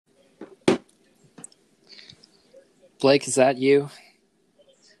Blake, is that you?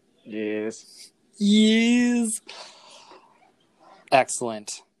 Yes. Yes.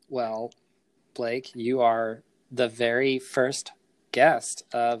 Excellent. Well, Blake, you are the very first guest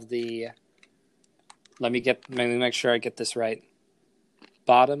of the. Let me make sure I get this right.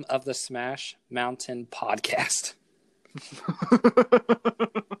 Bottom of the Smash Mountain podcast.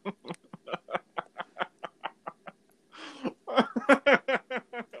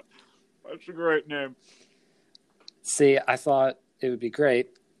 That's a great name. See, I thought it would be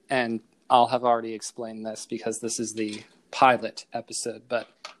great, and I'll have already explained this because this is the pilot episode, but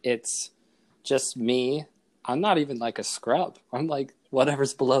it's just me. I'm not even like a scrub. I'm like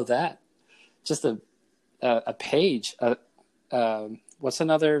whatever's below that. Just a page. What's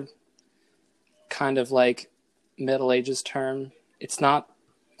another kind of like Middle Ages term? It's not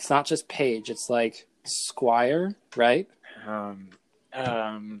just page. It's like squire, right? I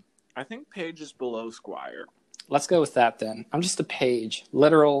think page is below squire. Let's go with that then. I'm just a page,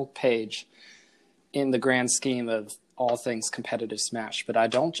 literal page, in the grand scheme of all things competitive Smash. But I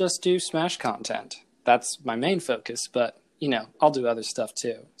don't just do Smash content. That's my main focus. But I'll do other stuff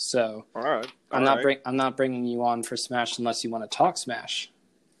too. So All right. I'm not bringing you on for Smash unless you want to talk Smash.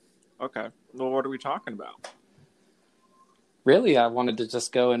 Okay. Well, what are we talking about? Really, I wanted to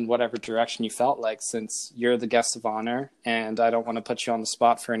just go in whatever direction you felt like, since you're the guest of honor, and I don't want to put you on the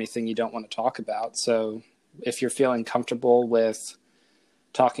spot for anything you don't want to talk about. So if you're feeling comfortable with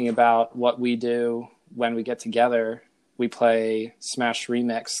talking about what we do when we get together, we play Smash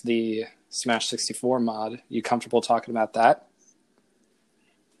Remix, the Smash 64 mod. You comfortable talking about that?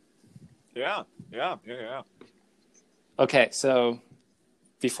 Yeah. Okay, so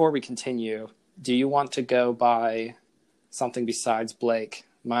before we continue, do you want to go by something besides Blake?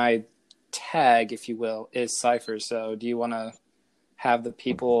 My tag, if you will, is Cypher. So do you want to have the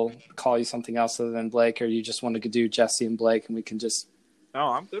people call you something else other than Blake, or you just want to do Jesse and Blake and we can just... No,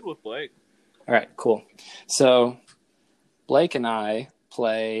 I'm good with Blake. All right, cool. So Blake and I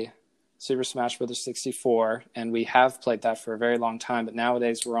play Super Smash Bros. 64, and we have played that for a very long time, but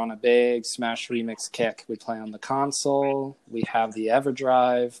nowadays we're on a big Smash Remix kick. We play on the console, we have the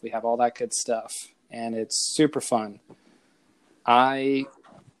EverDrive, we have all that good stuff, and it's super fun. I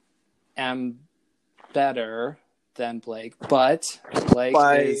am better than Blake, but Blake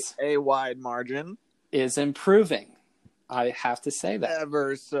by a wide margin is improving. I have to say that.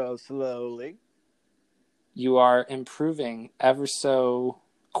 Ever so slowly. You are improving ever so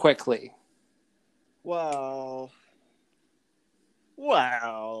quickly. Well,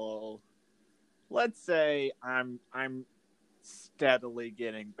 let's say I'm steadily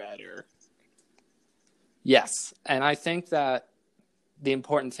getting better. Yes, and I think that the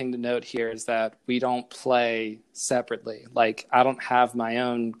important thing to note here is that we don't play separately. Like, I don't have my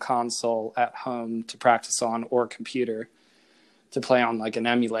own console at home to practice on, or computer to play on like an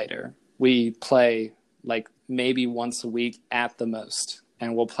emulator. We play like maybe once a week at the most,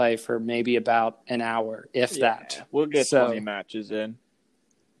 and we'll play for maybe about an hour, if that. We'll get 20 matches in.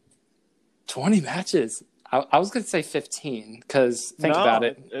 20 matches? I was going to say 15, because think about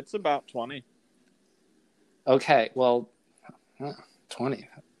it. It's about 20. Okay, well, 20.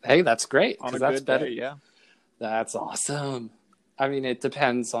 Hey, that's great. On a that's good better. Day, yeah. That's awesome. I mean, it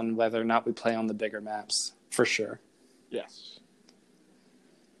depends on whether or not we play on the bigger maps, for sure. Yes.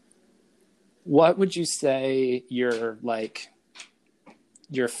 What would you say your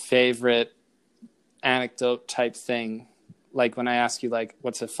favorite anecdote type thing? Like when I ask you, like,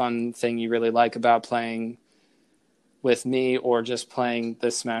 what's a fun thing you really like about playing with me, or just playing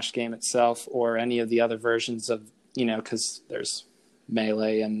the Smash game itself, or any of the other versions of, because there's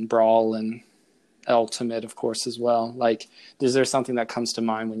Melee and Brawl and Ultimate, of course, as well. Like, is there something that comes to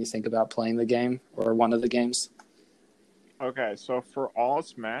mind when you think about playing the game or one of the games? Okay, so for all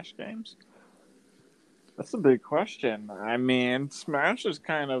Smash games, that's a big question. I mean, Smash has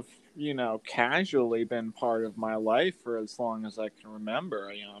kind of, casually been part of my life for as long as I can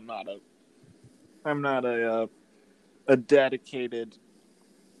remember. I'm not a dedicated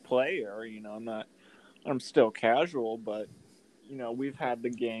player. I'm still casual, but we've had the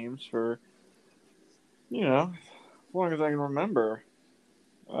games for as long as I can remember.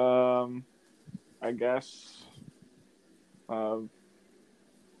 I guess I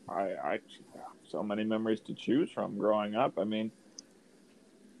so many memories to choose from growing up. I mean,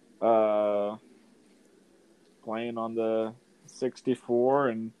 playing on the 64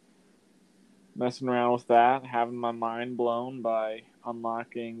 and messing around with that, having my mind blown by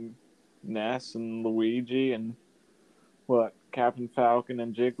unlocking Ness and Luigi and Captain Falcon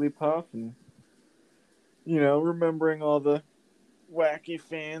and Jigglypuff, and remembering all the wacky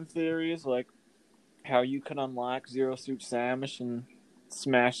fan theories like how you could unlock Zero Suit Samus in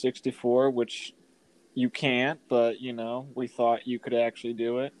Smash 64, which you can't, but we thought you could actually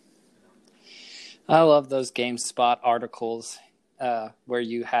do it. I love those GameSpot articles where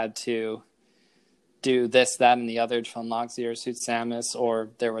you had to do this, that, and the other to unlock Zero Suit Samus, or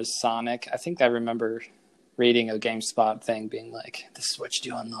there was Sonic. I think I remember reading a GameSpot thing being like, "This is what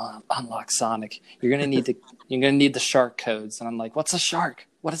you do unlock Sonic. You're gonna need the shark codes." And I'm like, "What's a shark?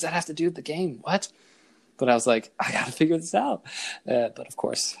 What does that have to do with the game? What?" But I was like, I gotta figure this out. But of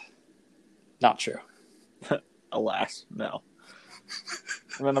course, not true. Alas, no.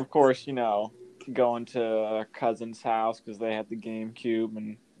 And then, of course, going to a cousin's house because they had the GameCube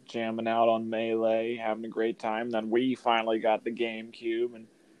and jamming out on Melee, having a great time. Then we finally got the GameCube, and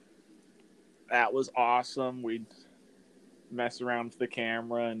that was awesome. We'd mess around with the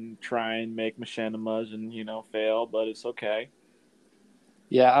camera and try and make machinimas and, fail, but it's okay.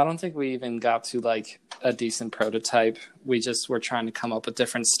 Yeah, I don't think we even got to like a decent prototype. We just were trying to come up with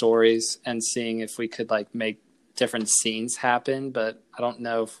different stories and seeing if we could like make different scenes happen, but I don't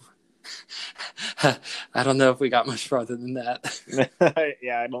know if we got much farther than that.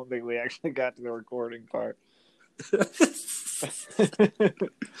 Yeah, I don't think we actually got to the recording part.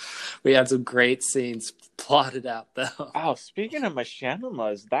 We had some great scenes plotted out, though. Oh, speaking of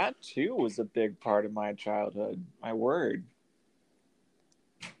machinimas, that too was a big part of my childhood. My word.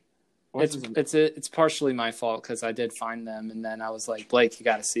 It's partially my fault because I did find them, and then I was like, Blake, you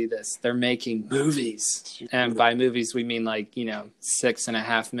got to see this. They're making movies, and by movies we mean like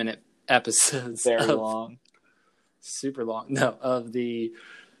 6.5 minute episodes. Very long, super long. No,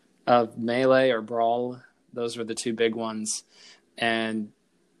 of Melee or Brawl. Those were the two big ones, and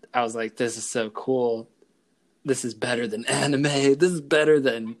I was like, this is so cool. This is better than anime. This is better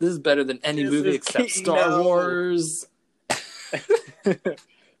than any movie except Star Wars.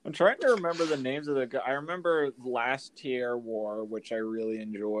 I'm trying to remember the names of I remember Last Tier War, which I really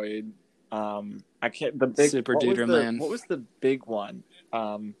enjoyed. I can't. The big Super Duder Man. What was the big one?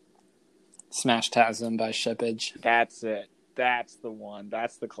 Smash Tasm by Shippage. That's it. That's the one.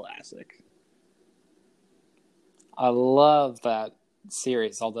 That's the classic. I love that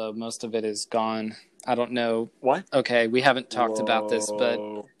series, although most of it is gone. I don't know. What? Okay, we haven't talked about this, but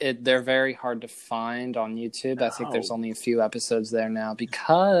they're very hard to find on YouTube. No. I think there's only a few episodes there now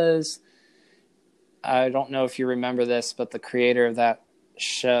because I don't know if you remember this, but the creator of that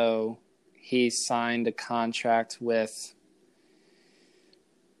show, he signed a contract with...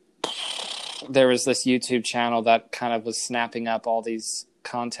 There was this YouTube channel that kind of was snapping up all these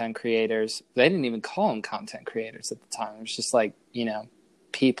content creators. They didn't even call them content creators at the time. It was just like,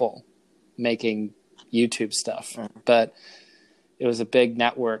 people making YouTube stuff. But it was a big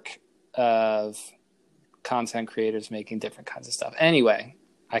network of content creators making different kinds of stuff. Anyway,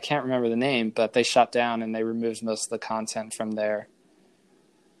 I can't remember the name, but they shut down and they removed most of the content from there.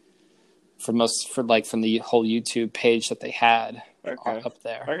 From the whole YouTube page that they had up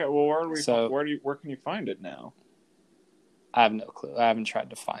there. Okay, well, where can you find it now? I have no clue. I haven't tried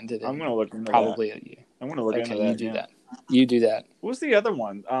to find it. I'm gonna look into probably that. I'm gonna look into that. You do that. You do that. What was the other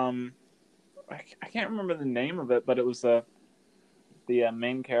one? I can't remember the name of it, but it was the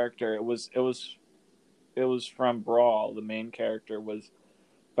main character. It was from Brawl. The main character was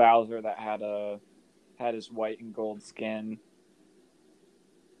Bowser that had his white and gold skin.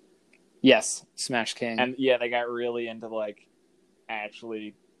 Yes, Smash King. And yeah, they got really into like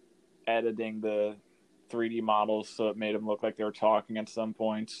actually editing the 3D models so it made them look like they were talking at some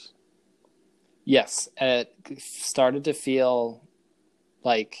points. Yes, it started to feel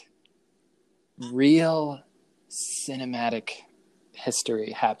like real cinematic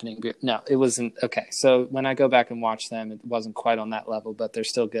history happening. No, it wasn't. Okay, so when I go back and watch them, it wasn't quite on that level, but they're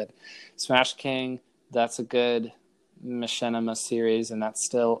still good. Smash King, that's a good machinima series, and that's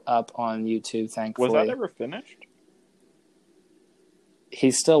still up on YouTube, thankfully. Was that ever finished?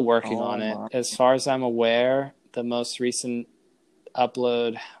 He's still working on it. As far as I'm aware, the most recent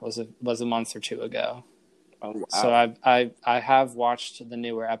upload was a month or two ago. Oh, wow. So I have watched the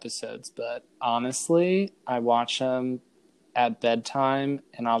newer episodes, but honestly, I watch them at bedtime,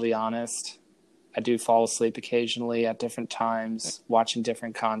 and I'll be honest, I do fall asleep occasionally at different times, watching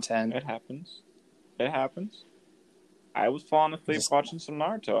different content. It happens. I was falling asleep watching some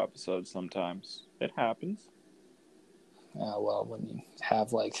Naruto episodes sometimes. It happens. Well, when you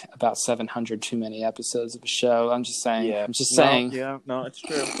have like about 700 too many episodes of a show, I'm just saying. Yeah. I'm just saying. Yeah, no, it's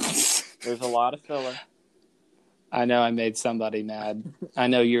true. There's a lot of filler. I know I made somebody mad. I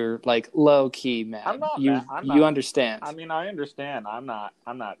know you're like low key mad. I'm not you, mad. You understand. I understand. I'm not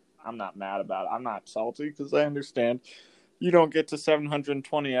mad about it. I'm not salty because I understand. you don't get to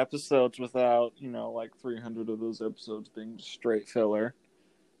 720 episodes without, like 300 of those episodes being straight filler.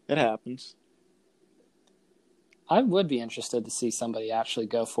 It happens. I would be interested to see somebody actually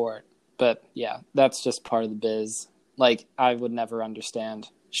go for it. But yeah, that's just part of the biz. Like, I would never understand.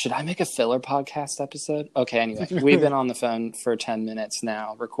 Should I make a filler podcast episode? Okay, anyway, we've been on the phone for 10 minutes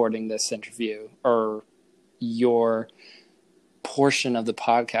now recording this interview, or your portion of the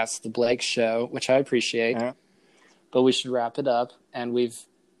podcast, The Blake Show, which I appreciate. Yeah. But we should wrap it up. And we've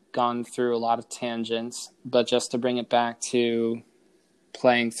gone through a lot of tangents. But just to bring it back to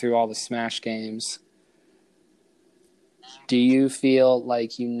playing through all the Smash games, do you feel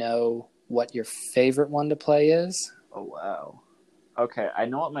like you know what your favorite one to play is? Oh, wow. Okay, I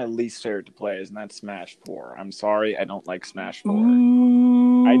know what my least favorite to play is, and that's Smash 4. I'm sorry, I don't like Smash 4.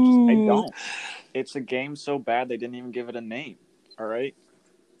 I don't. It's a game so bad they didn't even give it a name. All right?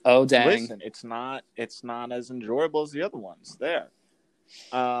 Oh, dang. Listen, it's not as enjoyable as the other ones. There.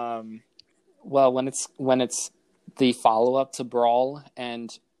 Well, when it's the follow-up to Brawl, and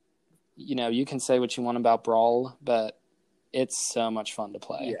you can say what you want about Brawl, but it's so much fun to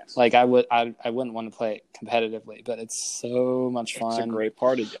play. Yes. Like, I wouldn't want to play it competitively, but it's so much fun. It's a great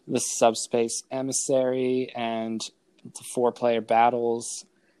part of it. The Subspace Emissary and the 4-player battles.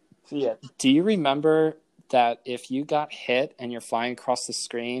 So, yeah. Do you remember that if you got hit and you're flying across the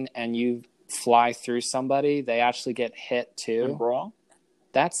screen and you fly through somebody, they actually get hit too? In Brawl?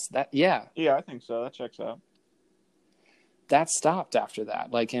 Yeah. Yeah, I think so. That checks out. That stopped after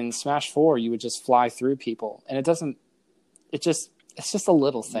that. Like in Smash 4, you would just fly through people, and it's just a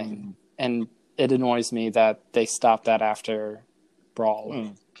little thing. And it annoys me that they stopped that after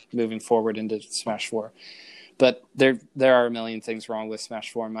Brawl, moving forward into Smash 4. But there are a million things wrong with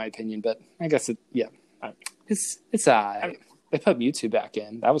Smash 4 in my opinion, but I guess it's alright. They put Mewtwo back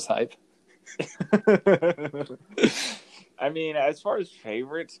in. That was hype. I mean, as far as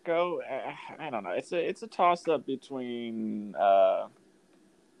favorites go, I don't know. It's a toss up between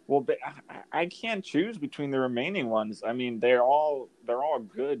I can't choose between the remaining ones. I mean, they're all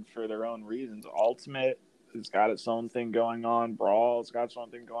good for their own reasons. Ultimate has got its own thing going on. Brawl's got its own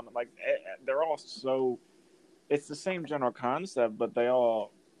thing going on. Like, they're all so. It's the same general concept, but they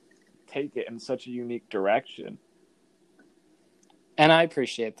all take it in such a unique direction. And I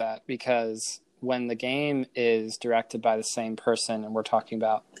appreciate that, because when the game is directed by the same person, and we're talking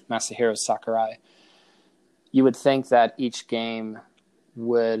about Masahiro Sakurai, you would think that each game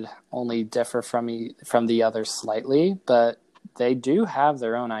would only differ from the other slightly, but they do have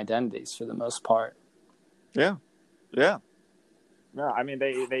their own identities for the most part. Yeah. No, I mean,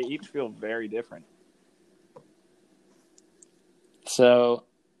 they each feel very different. So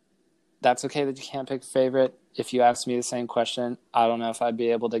that's okay that you can't pick a favorite. If you asked me the same question, I don't know if I'd be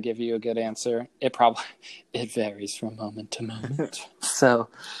able to give you a good answer. It varies from moment to moment. So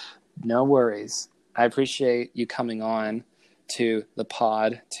no worries. I appreciate you coming on to the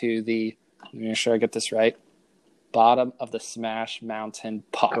pod, to the, let me make sure I get this right, Bottom of the Smash Mountain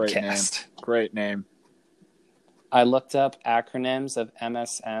podcast. Great name. I looked up acronyms of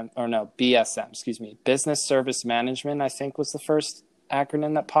BSM, excuse me. Business Service Management, I think, was the first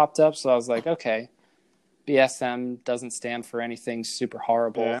acronym that popped up. So I was like, okay, BSM doesn't stand for anything super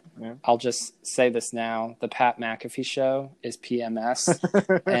horrible. Yeah. I'll just say this now. The Pat McAfee Show is PMS.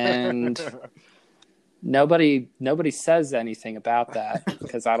 And nobody says anything about that,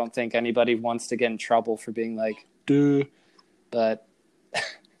 because I don't think anybody wants to get in trouble for being like, duh. But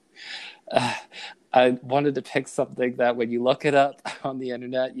I wanted to pick something that when you look it up on the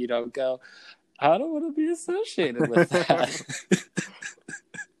internet, you don't go, I don't want to be associated with that.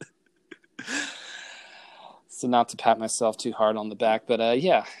 So not to pat myself too hard on the back, but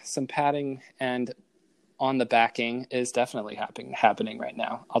some patting and on the backing is definitely happening right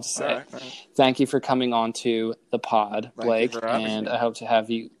now. I'll just say, all right. Thank you for coming on to the pod, Blake, and I hope to have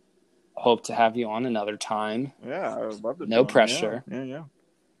you on another time. Yeah, I would love to. No pressure. Yeah.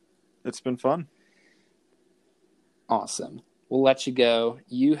 It's been fun. Awesome. We'll let you go.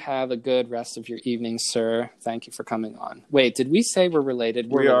 You have a good rest of your evening, sir. Thank you for coming on. Wait, did we say we're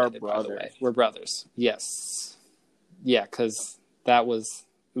related? We are related, by the way. We're brothers. Yes. Yeah, because that was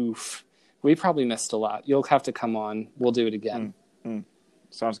oof. We probably missed a lot. You'll have to come on. We'll do it again.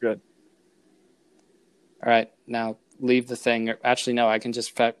 Sounds good. All right. Now leave the thing. Actually, no, I can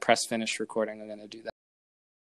just press finish recording. I'm going to do that.